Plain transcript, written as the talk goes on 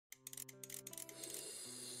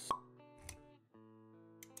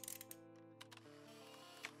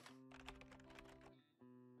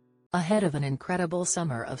Ahead of an incredible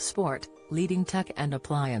summer of sport, leading tech and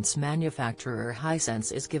appliance manufacturer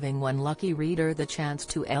Hisense is giving one lucky reader the chance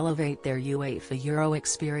to elevate their UEFA Euro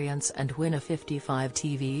experience and win a 55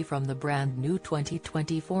 TV from the brand new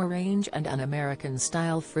 2024 range and an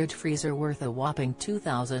American-style fridge freezer worth a whopping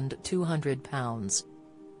 £2,200.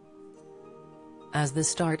 As the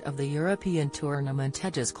start of the European tournament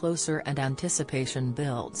edges closer and anticipation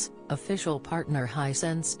builds, official partner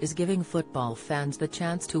Hisense is giving football fans the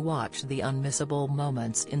chance to watch the unmissable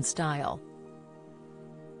moments in style.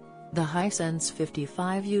 The Hisense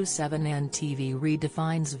 55U7N TV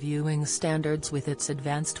redefines viewing standards with its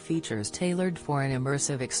advanced features tailored for an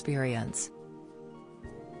immersive experience.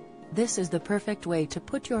 This is the perfect way to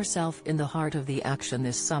put yourself in the heart of the action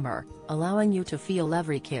this summer, allowing you to feel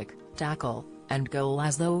every kick, tackle, and goal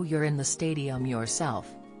as though you're in the stadium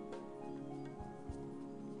yourself.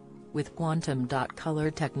 With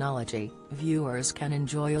quantum.color technology, viewers can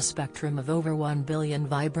enjoy a spectrum of over 1 billion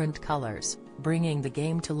vibrant colors, bringing the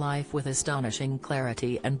game to life with astonishing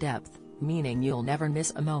clarity and depth, meaning you'll never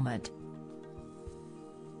miss a moment.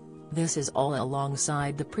 This is all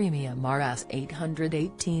alongside the premium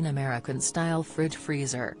RS818 American-style fridge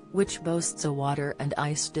freezer, which boasts a water and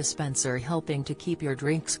ice dispenser helping to keep your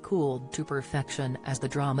drinks cooled to perfection as the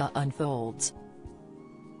drama unfolds.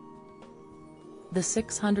 The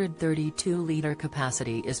 632-liter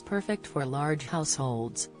capacity is perfect for large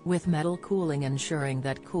households, with metal cooling ensuring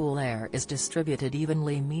that cool air is distributed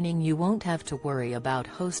evenly, meaning you won't have to worry about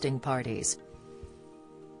hosting parties.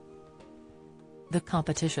 The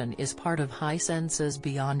competition is part of Hisense's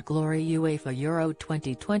Beyond Glory UEFA Euro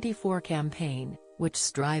 2024 campaign, which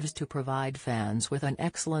strives to provide fans with an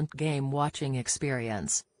excellent game-watching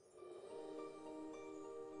experience.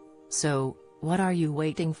 So, what are you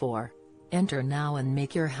waiting for? Enter now and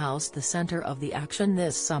make your house the center of the action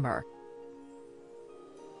this summer.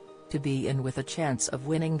 To be in with a chance of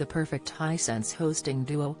winning the perfect Hisense hosting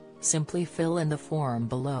duo, simply fill in the form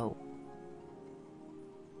below.